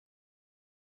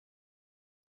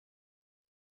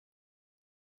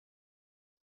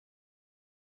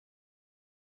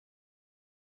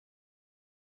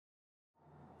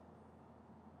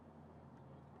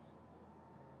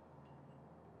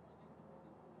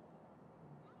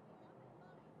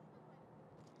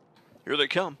Here they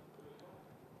come.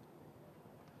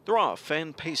 They're off.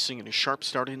 Fan pacing and a sharp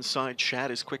start inside.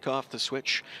 Shad is quick off the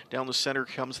switch. Down the center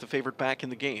comes the favorite back in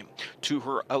the game. To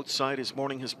her outside as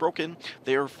Morning has broken.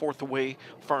 They are fourth away.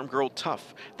 Farm Girl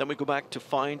Tough. Then we go back to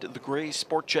find the gray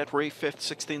Sport Jet Ray fifth,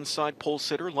 sixth inside. Pole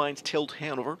sitter. Lines Tilt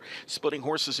Hanover. Splitting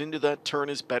horses into that turn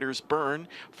is Better's Burn.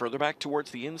 Further back towards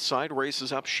the inside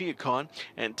races up Shiakon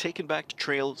and taken back to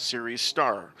trail Serious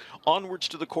Star. Onwards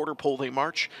to the quarter pole they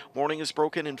march. Morning is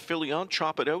broken and Filion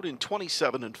chop it out in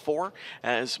 27 and 4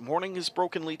 as Morning is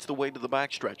broken leads the way to the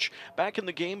backstretch. Back in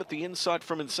the game at the inside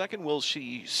from in second. Will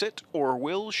she sit or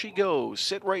will she go?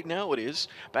 Sit right now it is.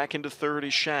 Back into third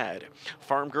is Shad.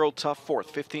 Farm Girl Tough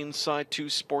fourth. Fifth inside to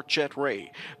Sport Jet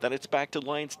Ray. Then it's back to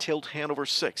Lions Tilt Hanover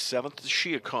sixth. Seventh is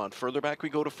Shiakon. Further back we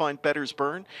go to find Better's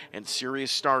Burn and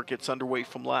Serious Star gets underway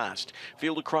from last.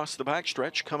 Field across the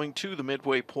backstretch coming to the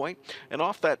midway point. And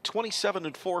off that 27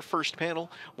 and 4 first panel,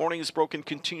 Morning is broken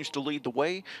continues to lead the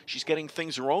way. She's getting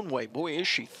things her own way. Boy, is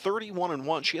she 31 and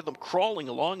 1. She had them crawling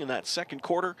along in that second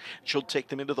quarter. She'll take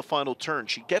them into the final turn.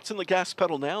 She gets in the gas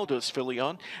pedal now, does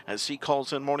Filion, as he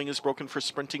calls in. Morning is broken for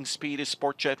sprinting speed as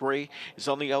Sport Jet Ray is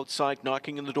on the outside,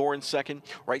 knocking in the door in second.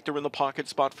 Right there in the pocket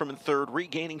spot from in third.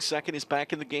 Regaining second is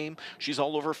back in the game. She's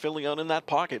all over Filion in that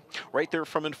pocket. Right there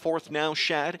from in fourth now,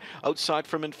 Shad. Outside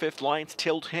from in fifth, Lions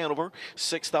Tilt Hanover.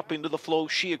 Sixth up into the flow,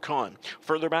 Shiakon.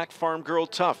 Further back, Farm Girl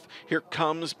Tough. Here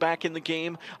comes back in the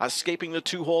game, escaping the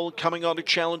two-hole, coming on to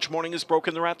challenge. Morning is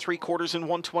broken. They're at three quarters in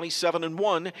 127 and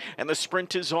 1, and the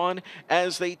sprint is on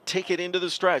as they take it into the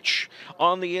stretch.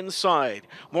 On the inside,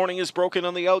 Morning is broken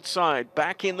on the outside.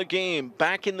 Back in the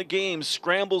game,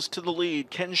 scrambles to the lead.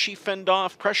 Can she fend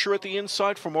off pressure at the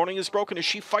inside for Morning is broken as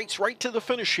she fights right to the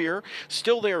finish here?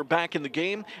 Still there, back in the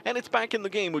game, and it's back in the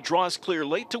game who draws clear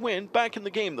late to win. Back in the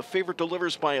game, the favorite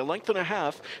delivers by a length and a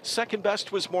half. Second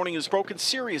best was Morning is broken.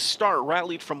 Serious Star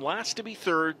rallied from last to be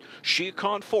third.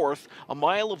 Shiakon fourth, a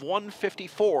mile of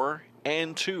 154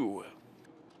 and 2.